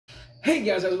Hey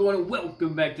guys, how's it going?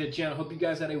 Welcome back to the channel. Hope you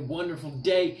guys had a wonderful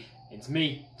day. It's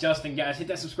me, Justin, guys. Hit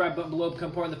that subscribe button below,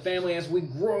 become part of the family as we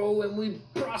grow and we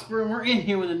prosper. And we're in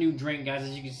here with a new drink, guys.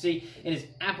 As you can see, it is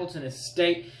Appleton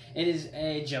Estate. It is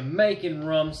a Jamaican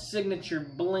rum signature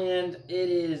blend. It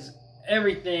is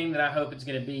everything that I hope it's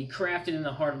going to be. Crafted in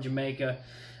the heart of Jamaica.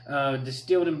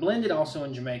 Distilled and blended also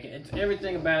in Jamaica. It's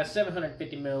everything about it.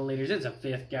 750 milliliters. It's a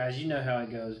fifth, guys. You know how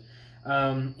it goes.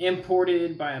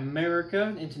 Imported by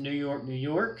America into New York, New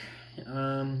York.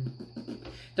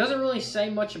 Doesn't really say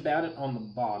much about it on the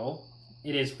bottle.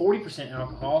 It is 40%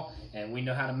 alcohol, and we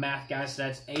know how to math, guys, so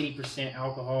that's 80%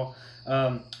 alcohol.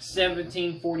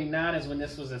 1749 is when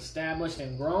this was established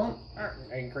and grown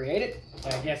and created.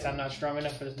 I guess I'm not strong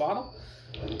enough for this bottle.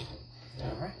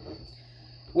 All right.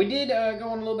 We did go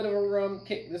on a little bit of a rum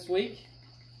kick this week.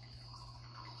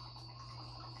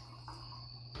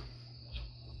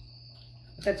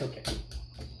 That's okay.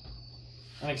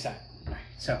 I'm excited. All right,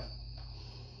 so.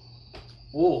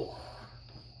 Ooh.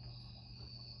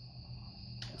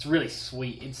 It's really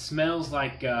sweet. It smells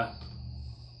like,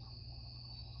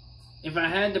 if I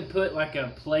had to put like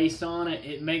a place on it,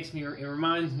 it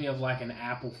reminds me of like an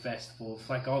apple festival. It's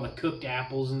like all the cooked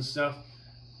apples and stuff.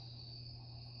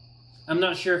 I'm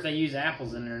not sure if they use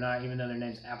apples in it or not, even though their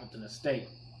name's Appleton Estate.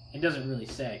 It doesn't really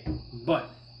say. But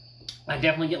I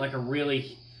definitely get like a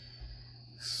really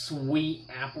sweet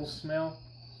apple smell,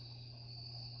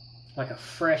 like a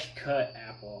fresh cut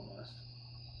apple almost.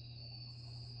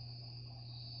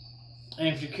 And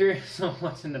if you're curious on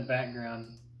what's in the background,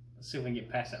 let's see if we can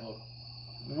get past that.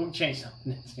 We'll change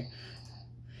something here.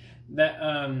 That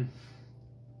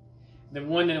the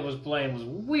one that it was playing was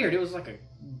weird. It was like a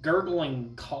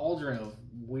gurgling cauldron of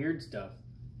weird stuff.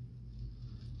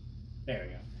 There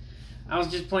we go. I was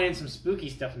just playing some spooky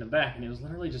stuff in the back, and it was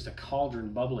literally just a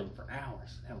cauldron bubbling for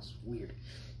hours. That was weird.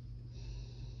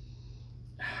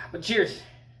 But cheers.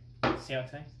 See how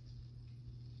it tastes?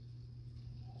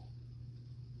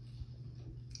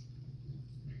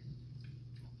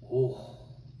 Oh.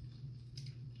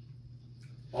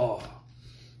 Oh.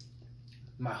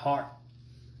 My heart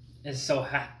is so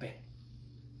happy.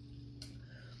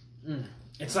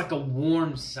 It's like a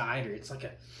warm cider. It's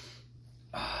like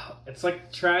it's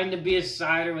like trying to be a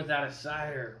cider without a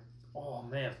cider. Oh,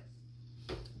 man.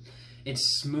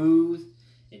 It's smooth.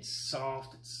 It's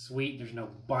soft. It's sweet. There's no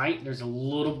bite. There's a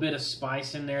little bit of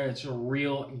spice in there. It's a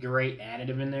real great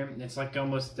additive in there. It's like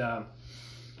almost like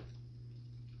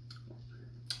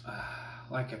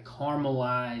a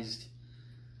caramelized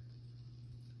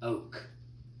oak.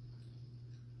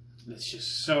 It's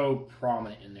just so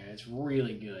prominent in there. It's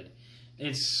really good.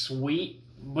 It's sweet,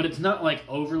 but it's not like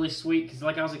overly sweet, because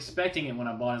like I was expecting it when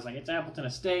I bought it. It's like, it's Appleton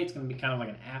Estate, it's going to be kind of like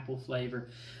an apple flavor,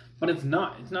 but it's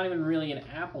not. It's not even really an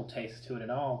apple taste to it at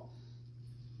all.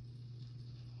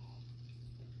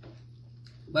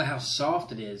 But how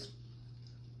soft it is.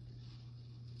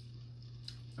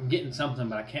 I'm getting something,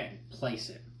 but I can't place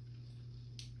it.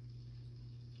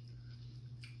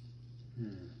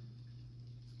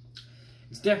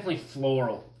 It's definitely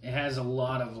floral. It has a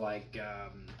lot of like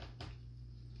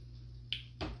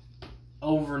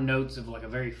over notes of like a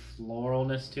very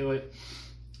floralness to it.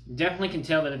 Definitely can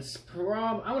tell that it's I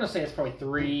want to say it's probably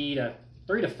 3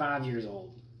 to 5 years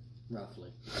old,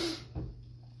 roughly.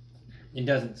 It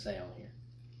doesn't say on here,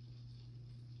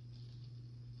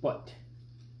 but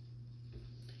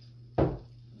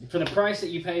for the price that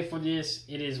you pay for this,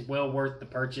 it is well worth the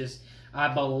purchase.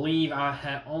 I believe I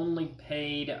had only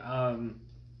paid, I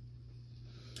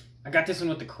got this one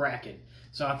with the Kraken.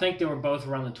 So I think they were both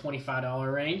around the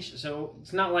 $25 range. So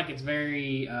it's not like it's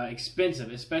very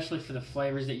expensive, especially for the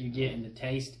flavors that you get in the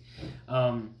taste.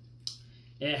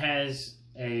 It has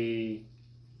a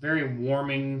very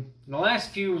warming, the last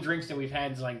few drinks that we've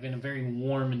had has like been very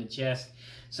warm in the chest.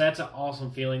 So that's an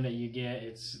awesome feeling that you get.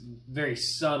 It's very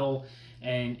subtle,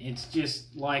 and it's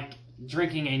just like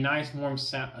drinking a nice warm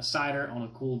cider on a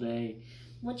cool day,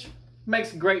 which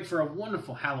makes it great for a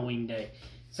wonderful Halloween day.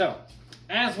 So,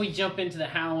 as we jump into the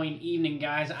Halloween evening,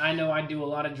 guys, I know I do a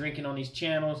lot of drinking on these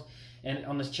channels and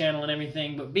on this channel and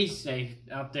everything, but be safe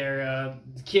out there.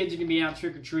 The kids are gonna be out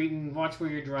trick-or-treating. Watch where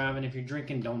you're driving. If you're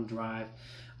drinking, don't drive.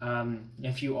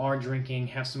 If you are drinking,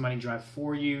 have somebody drive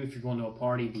for you. If you're going to a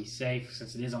party, be safe,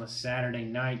 since it is on a Saturday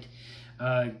night.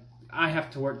 I have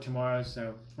to work tomorrow,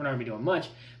 so we're not going to be doing much.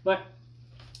 But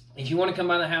if you want to come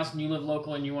by the house and you live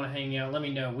local and you want to hang out, let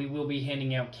me know. We will be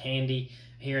handing out candy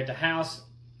here at the house.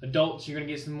 Adults, you're going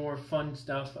to get some more fun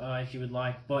stuff if you would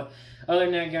like. But other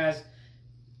than that, guys,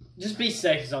 just be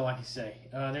safe is all I can say.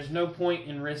 There's no point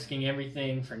in risking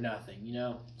everything for nothing, you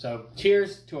know? So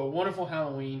cheers to a wonderful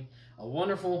Halloween. a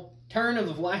wonderful turn of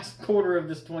the last quarter of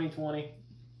this 2020.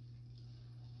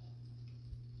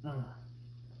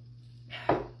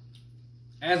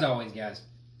 As always, guys,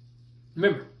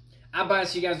 remember, I buy it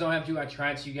so you guys don't have to. I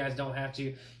try it so you guys don't have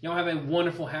to. Y'all have a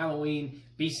wonderful Halloween.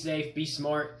 Be safe. Be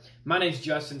smart. My name's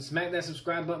Justin. Smack that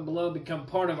subscribe button below. Become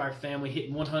part of our family.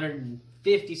 Hitting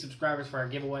 150 subscribers for our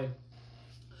giveaway.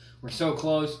 We're so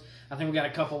close. I think we got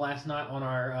a couple last night on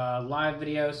our live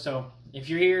video. So if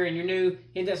you're here and you're new,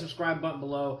 hit that subscribe button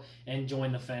below and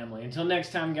join the family. Until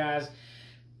next time, guys,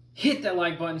 hit that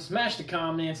like button, smash the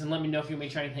comments, and let me know if you want me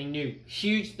to try anything new.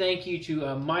 Huge thank you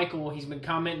to Michael. He's been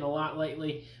commenting a lot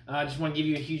lately. I just want to give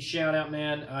you a huge shout out,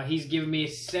 man. He's given me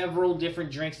several different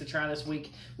drinks to try this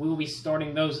week. We will be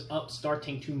starting those up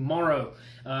starting tomorrow.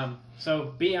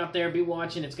 So be out there, be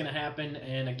watching. It's going to happen.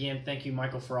 And again, thank you,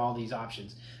 Michael, for all these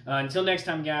options. Until next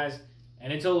time, guys,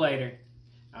 and until later,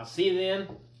 I'll see you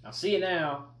then. I'll see you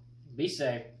now. Be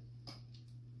safe.